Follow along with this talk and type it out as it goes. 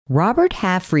Robert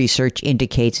Half research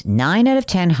indicates 9 out of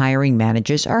 10 hiring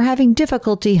managers are having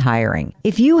difficulty hiring.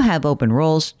 If you have open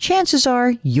roles, chances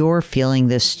are you're feeling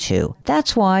this too.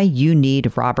 That's why you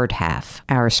need Robert Half.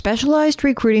 Our specialized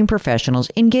recruiting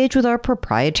professionals engage with our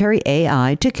proprietary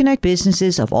AI to connect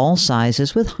businesses of all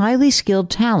sizes with highly skilled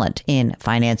talent in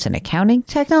finance and accounting,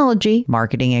 technology,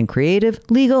 marketing and creative,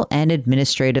 legal and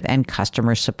administrative, and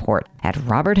customer support. At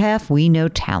Robert Half, we know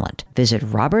talent. Visit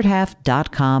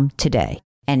roberthalf.com today.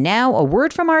 And now, a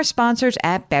word from our sponsors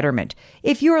at Betterment.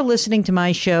 If you're listening to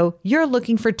my show, you're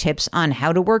looking for tips on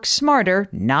how to work smarter,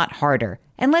 not harder.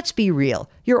 And let's be real,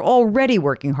 you're already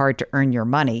working hard to earn your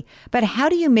money. But how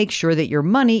do you make sure that your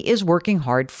money is working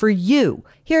hard for you?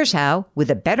 Here's how. With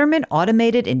a Betterment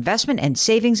automated investment and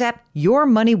savings app, your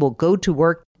money will go to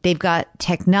work. They've got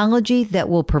technology that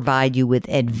will provide you with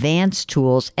advanced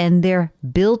tools, and they're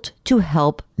built to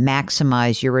help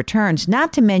maximize your returns,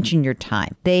 not to mention your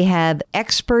time. They have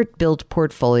expert-built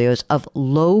portfolios of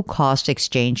low-cost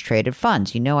exchange-traded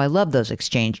funds. You know I love those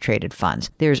exchange-traded funds.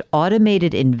 There's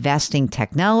automated investing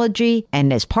technology,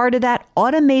 and as part of that,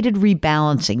 automated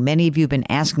rebalancing. Many of you have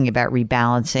been asking about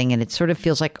rebalancing, and it sort of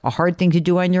feels like a hard thing to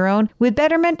do on your own. With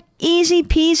Betterment, easy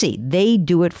peasy. They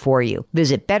do it for you.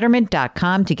 Visit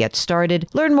Betterment.com to get started.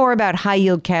 Learn more about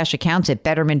high-yield cash accounts at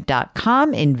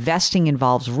Betterment.com. Investing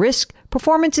involves risk.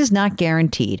 Performance is not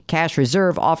guaranteed. Cash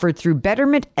reserve offered through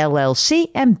Betterment LLC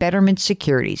and Betterment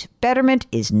Securities. Betterment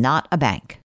is not a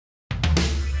bank.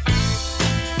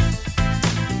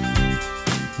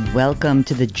 Welcome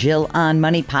to the Jill on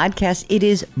Money podcast. It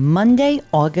is Monday,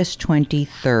 August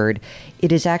 23rd.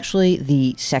 It is actually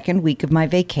the second week of my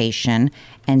vacation.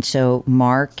 And so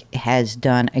Mark has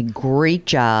done a great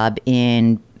job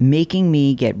in making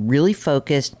me get really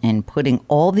focused and putting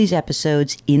all these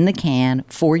episodes in the can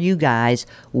for you guys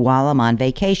while I'm on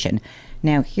vacation.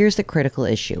 Now, here's the critical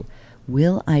issue.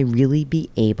 Will I really be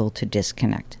able to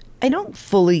disconnect? I don't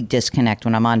fully disconnect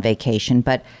when I'm on vacation,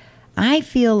 but I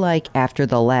feel like after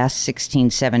the last 16,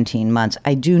 17 months,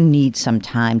 I do need some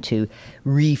time to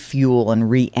refuel and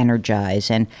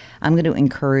re-energize. And I'm going to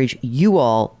encourage you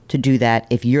all to do that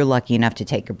if you're lucky enough to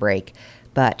take a break.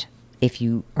 But if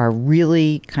you are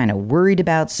really kind of worried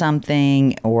about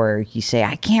something, or you say,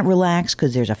 I can't relax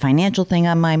because there's a financial thing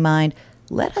on my mind,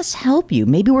 let us help you.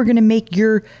 Maybe we're going to make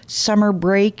your summer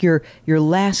break, your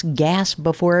last gasp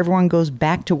before everyone goes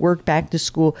back to work, back to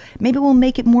school. Maybe we'll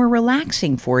make it more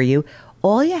relaxing for you.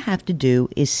 All you have to do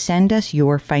is send us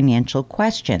your financial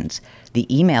questions. The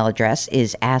email address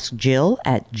is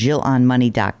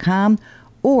askjill@jillonmoney.com.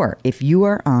 Or if you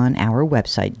are on our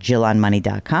website,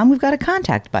 jillonmoney.com, we've got a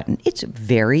contact button. It's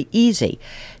very easy.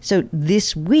 So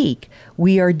this week,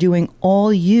 we are doing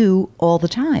all you all the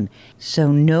time.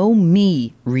 So no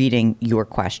me reading your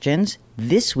questions.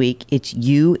 This week, it's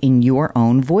you in your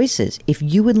own voices. If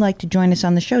you would like to join us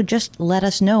on the show, just let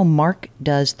us know. Mark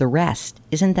does the rest.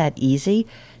 Isn't that easy?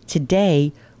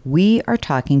 Today, we are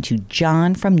talking to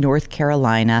John from North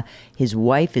Carolina. His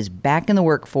wife is back in the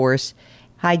workforce.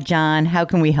 Hi, John. How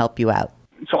can we help you out?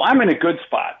 So I'm in a good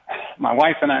spot. My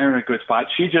wife and I are in a good spot.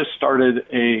 She just started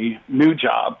a new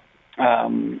job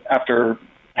after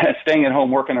staying at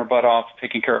home, working her butt off,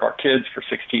 taking care of our kids for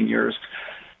 16 years.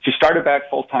 She started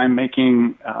back full-time,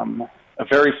 making a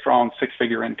very strong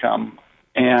six-figure income,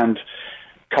 and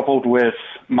coupled with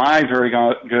my very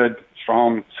good,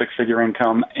 strong six-figure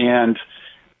income. And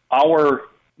our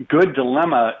good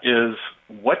dilemma is,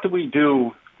 what do we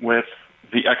do with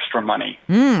the extra money?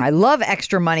 I love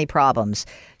extra money problems.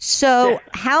 So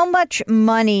How much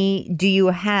money do you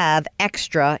have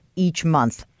extra each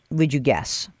month, would you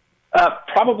guess?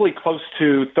 Probably close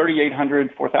to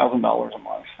 $3,800, $4,000 a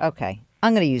month. Okay.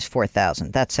 I'm going to use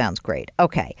 $4,000. That sounds great.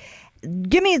 Okay.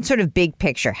 Give me a sort of big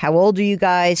picture. How old are you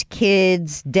guys?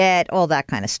 Kids, debt, all that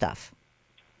kind of stuff.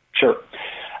 Sure.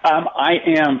 I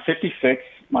am 56.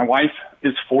 My wife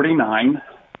is 49.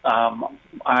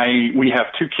 We have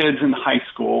two kids in high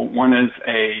school. One is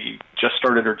just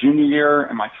started her junior year,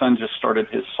 and my son just started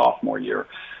his sophomore year.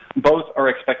 Both are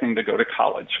expecting to go to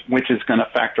college, which is going to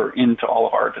factor into all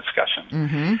of our discussions.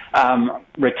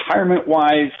 Mm-hmm.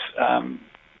 Retirement-wise,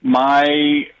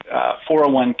 my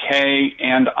 401k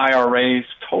and IRAs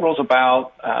totals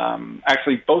about,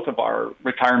 actually both of our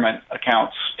retirement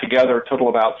accounts together total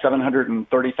about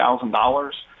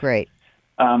 $730,000. Great.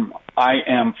 I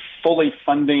am fully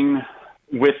funding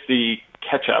with the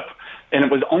catch-up, and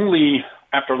it was only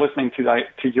after listening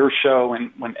to your show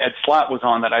and when Ed Slott was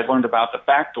on that I learned about the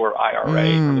backdoor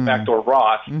IRA or the backdoor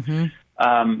Roth. Mm-hmm.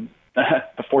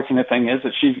 The fortunate thing is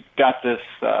that she's got this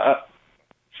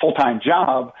full-time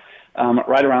job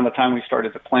right around the time we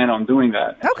started to plan on doing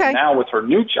that. Okay. So now with her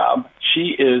new job,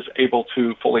 she is able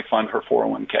to fully fund her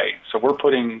 401k. So we're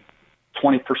putting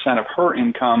 20% of her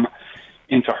income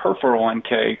into her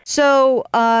 401k. So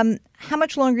how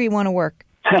much longer do you want to work?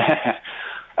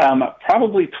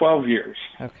 Probably 12 years.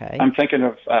 Okay. I'm thinking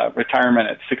of retirement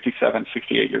at 67,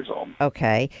 68 years old.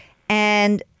 Okay.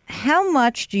 And how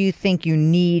much do you think you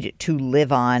need to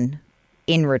live on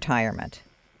in retirement?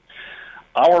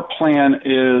 Our plan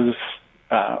is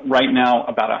right now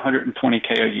about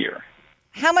 $120K a year.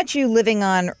 How much are you living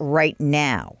on right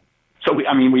now? So, we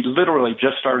literally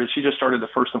just started. She just started the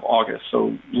 1st of August.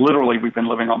 So literally we've been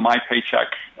living on my paycheck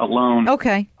alone.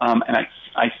 Okay. And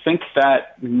I think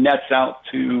that nets out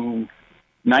to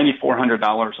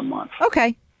 $9,400 a month.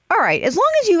 Okay. All right. As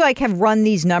long as you have run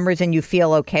these numbers and you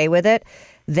feel okay with it,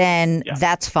 then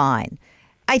that's fine.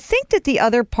 I think that the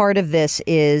other part of this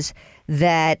is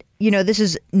that, this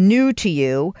is new to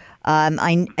you.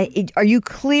 Are you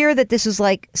clear that this is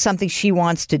something she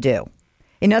wants to do?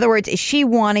 In other words, is she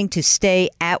wanting to stay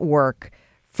at work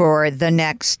for the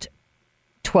next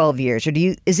 12 years? Or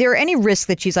is there any risk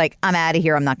that she's like, I'm out of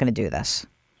here, I'm not going to do this?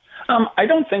 I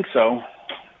don't think so.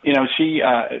 She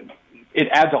it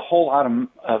adds a whole lot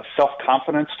of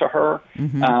self-confidence to her.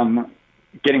 Mm-hmm.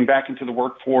 Getting back into the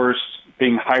workforce,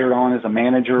 being hired on as a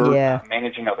manager,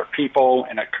 managing other people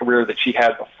in a career that she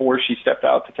had before she stepped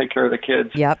out to take care of the kids.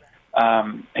 Yep.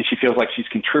 And she feels like she's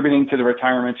contributing to the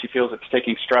retirement. She feels it's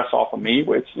taking stress off of me,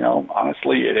 which,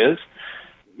 honestly, it is.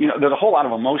 There's a whole lot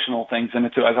of emotional things in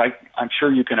it, too, as I'm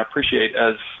sure you can appreciate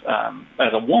as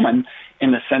a woman,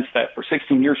 in the sense that for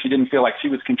 16 years she didn't feel like she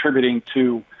was contributing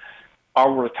to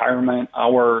our retirement,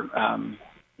 our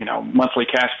monthly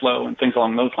cash flow and things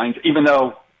along those lines, even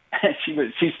though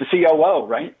she's the COO,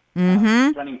 right?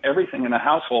 Mm-hmm. Running everything in the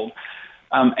household.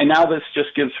 And now this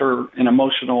just gives her an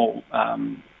emotional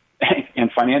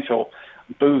and financial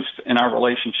boost in our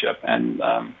relationship. And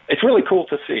it's really cool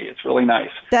to see. It's really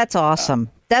nice. That's awesome.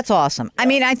 That's awesome.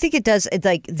 Yeah. I think it does. It's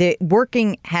the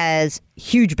working has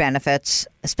huge benefits,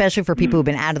 especially for people who've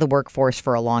been out of the workforce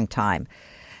for a long time.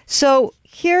 So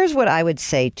here's what I would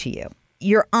say to you.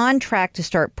 You're on track to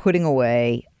start putting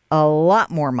away a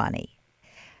lot more money.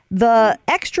 The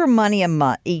extra money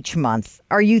each month,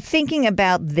 are you thinking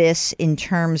about this in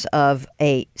terms of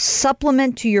a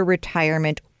supplement to your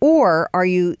retirement, or are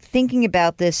you thinking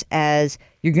about this as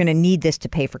you're going to need this to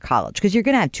pay for college? Because you're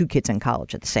going to have 2 kids in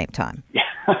college at the same time.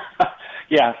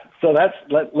 Yeah. So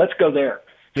let's go there.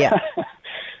 Yeah.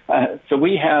 So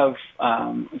we have,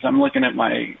 as I'm looking at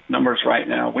my numbers right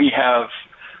now, we have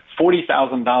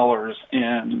 $40,000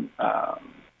 in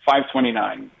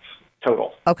 529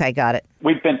 total. Okay, got it.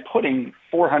 We've been putting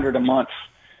 $400 a month,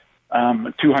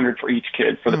 $200 for each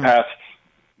kid for the past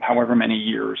however many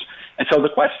years. And so the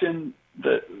question,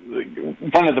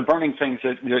 one of the burning things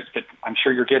that I'm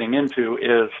sure you're getting into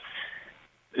is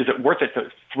it worth it to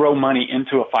throw money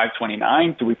into a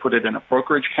 529? Do we put it in a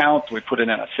brokerage account? Do we put it in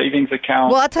a savings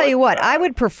account? Well, I'll tell you what, I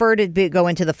would prefer to go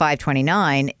into the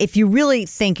 529 if you really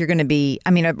think you're going to be,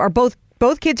 are both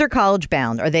kids are college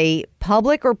bound. Are they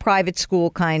public or private school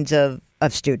kinds of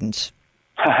students?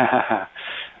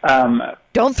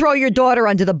 Don't throw your daughter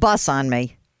under the bus on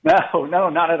me. No,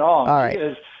 not at all. All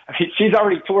right. She's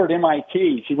already toured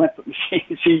MIT.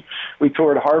 We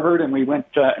toured Harvard, and we went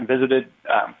and visited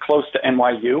close to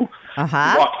NYU.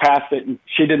 Uh-huh. We walked past it, and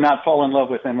she did not fall in love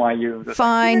with NYU. There's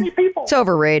fine. too many people. It's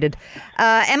overrated.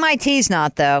 MIT's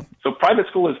not, though. So private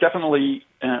school is definitely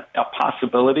a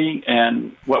possibility,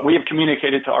 and what we have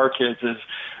communicated to our kids is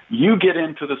you get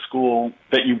into the school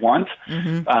that you want,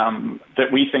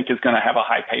 that we think is going to have a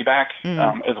high payback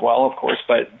as well, of course,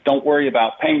 but don't worry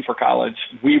about paying for college.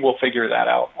 We will figure that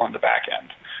out on the back end.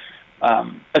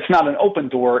 It's not an open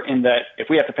door in that if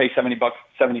we have to pay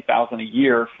 $70,000 a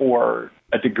year for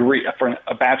a degree, for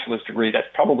a bachelor's degree, that's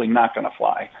probably not going to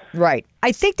fly. Right.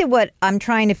 I think that what I'm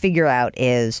trying to figure out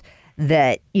is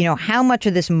that, how much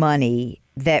of this money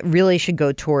that really should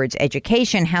go towards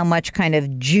education, how much kind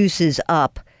of juices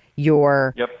up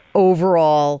your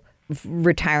overall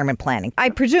retirement planning. I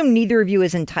presume neither of you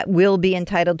will be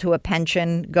entitled to a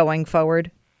pension going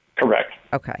forward? Correct.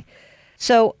 Okay.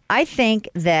 So I think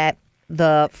that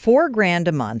the $4,000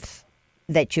 a month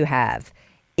that you have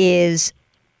is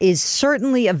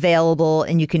certainly available,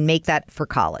 and you can make that for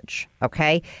college.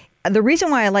 Okay. The reason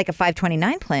why I like a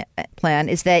 529 plan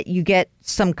is that you get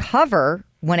some cover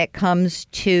when it comes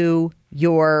to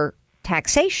your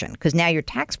taxation, because now your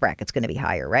tax bracket's going to be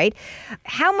higher, right?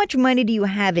 How much money do you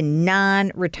have in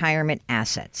non-retirement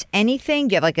assets? Anything?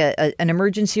 Do you have an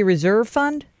emergency reserve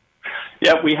fund?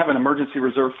 Yeah, we have an emergency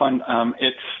reserve fund.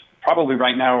 probably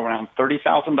right now around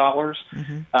 $30,000.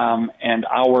 And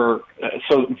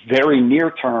so very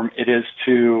near term, it is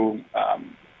to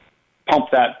pump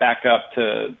that back up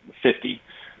to 50,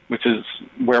 which is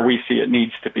where we see it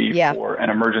needs to be for an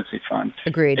emergency fund.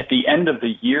 Agreed. At the end of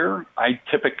the year, I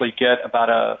typically get about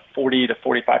a $40,000 to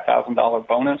 $45,000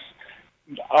 bonus.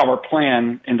 Our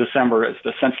plan in December is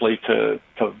essentially to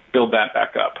build that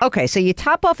back up. Okay, so you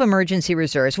top off emergency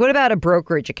reserves. What about a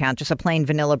brokerage account, just a plain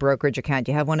vanilla brokerage account?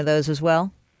 Do you have one of those as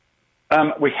well?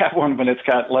 We have one, but it's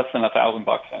got less than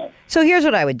 $1,000 in it. So here's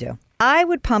what I would do. I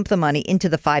would pump the money into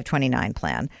the 529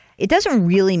 plan. It doesn't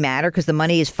really matter because the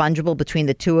money is fungible between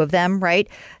the two of them, right?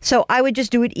 So I would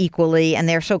just do it equally, and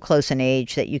they're so close in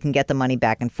age that you can get the money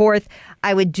back and forth.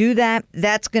 I would do that.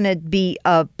 That's going to be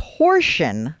a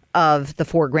portion of the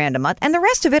 $4,000 a month, and the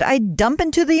rest of it I dump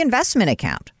into the investment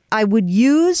account. I would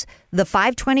use the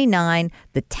 529,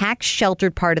 the tax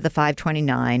sheltered part of the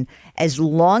 529, as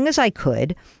long as I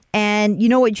could. And you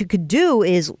know what you could do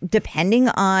is, depending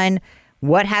on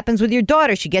what happens with your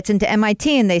daughter, she gets into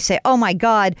MIT and they say, oh my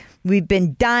God, we've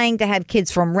been dying to have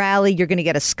kids from Raleigh. You're going to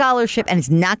get a scholarship, and it's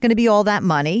not going to be all that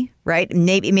money, right?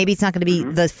 Maybe it's not going to be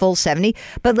the full 70,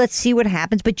 but let's see what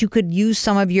happens. But you could use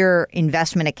some of your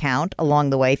investment account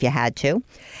along the way if you had to.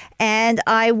 And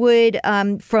I would,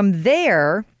 from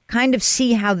there, kind of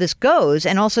see how this goes,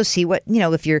 and also see what,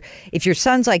 if your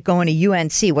son's like going to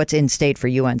UNC, what's in state for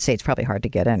UNC? It's probably hard to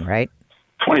get in, right?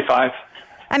 25.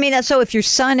 I mean, so if your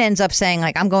son ends up saying,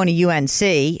 like, I'm going to UNC,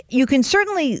 you can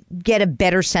certainly get a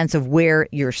better sense of where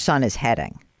your son is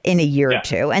heading in a year or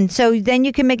two. And so then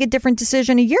you can make a different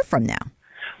decision a year from now.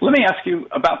 Let me ask you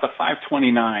about the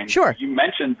 529. Sure. You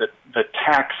mentioned that the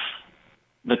tax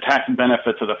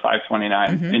benefits of the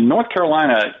 529. In North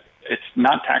Carolina, it's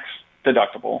not tax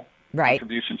deductible. Right.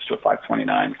 Contributions to a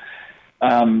 529.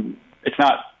 It's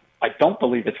not. I don't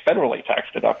believe it's federally tax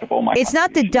deductible. It's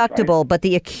not deductible, right? But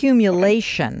the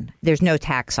accumulation, there's no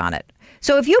tax on it.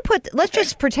 So if you let's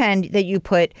just pretend that you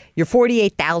put your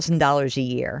 $48,000 a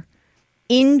year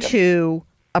into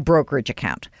a brokerage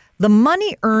account. The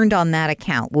money earned on that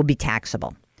account will be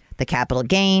taxable. The capital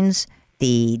gains,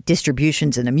 the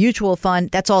distributions in a mutual fund,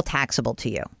 that's all taxable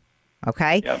to you.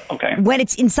 Okay? Yep. Okay. When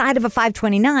it's inside of a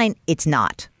 529, it's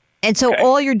not. And so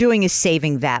all you're doing is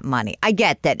saving that money. I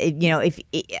get that,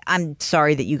 I'm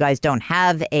sorry that you guys don't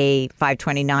have a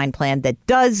 529 plan that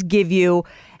does give you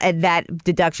that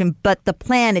deduction, but the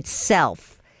plan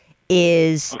itself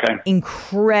is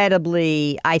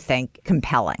incredibly, I think,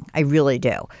 compelling. I really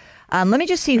do. Let me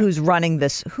just see who's running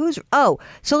this. So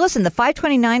listen, the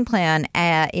 529 plan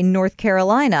in North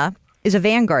Carolina is a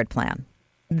Vanguard plan.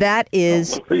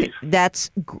 That's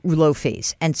low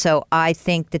fees. And so I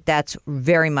think that that's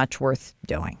very much worth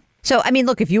doing. So, I mean,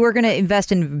 look, if you were going to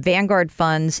invest in Vanguard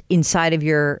funds inside of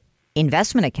your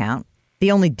investment account,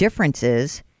 the only difference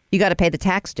is you got to pay the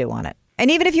tax due on it.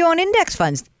 And even if you own index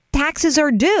funds, taxes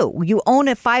are due. You own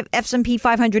a S&P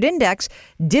 500 index,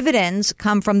 dividends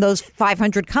come from those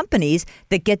 500 companies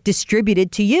that get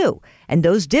distributed to you. And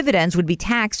those dividends would be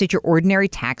taxed at your ordinary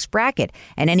tax bracket.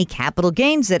 And any capital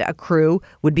gains that accrue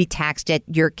would be taxed at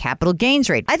your capital gains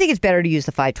rate. I think it's better to use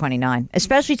the 529,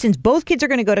 especially since both kids are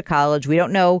going to go to college. We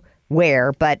don't know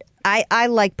where, but I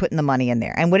like putting the money in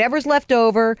there. And whatever's left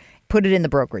over, put it in the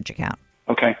brokerage account.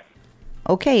 Okay.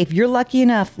 Okay, if you're lucky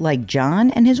enough, like John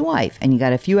and his wife, and you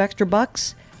got a few extra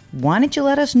bucks, why don't you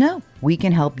let us know? We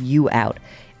can help you out.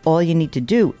 All you need to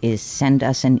do is send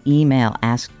us an email,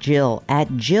 Ask Jill at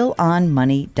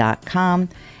JillOnMoney.com.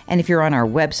 And if you're on our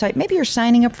website, maybe you're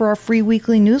signing up for our free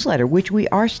weekly newsletter, which we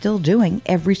are still doing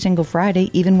every single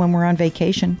Friday, even when we're on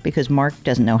vacation, because Mark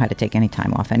doesn't know how to take any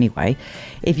time off anyway.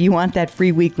 If you want that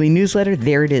free weekly newsletter,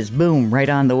 there it is. Boom, right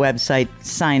on the website.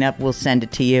 Sign up. We'll send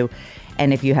it to you.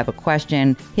 And if you have a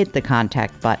question, hit the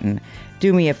contact button.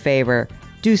 Do me a favor.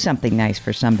 Do something nice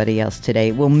for somebody else today.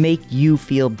 It will make you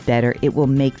feel better. It will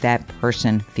make that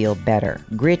person feel better.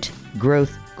 Grit,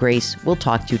 growth, grace. We'll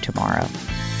talk to you tomorrow.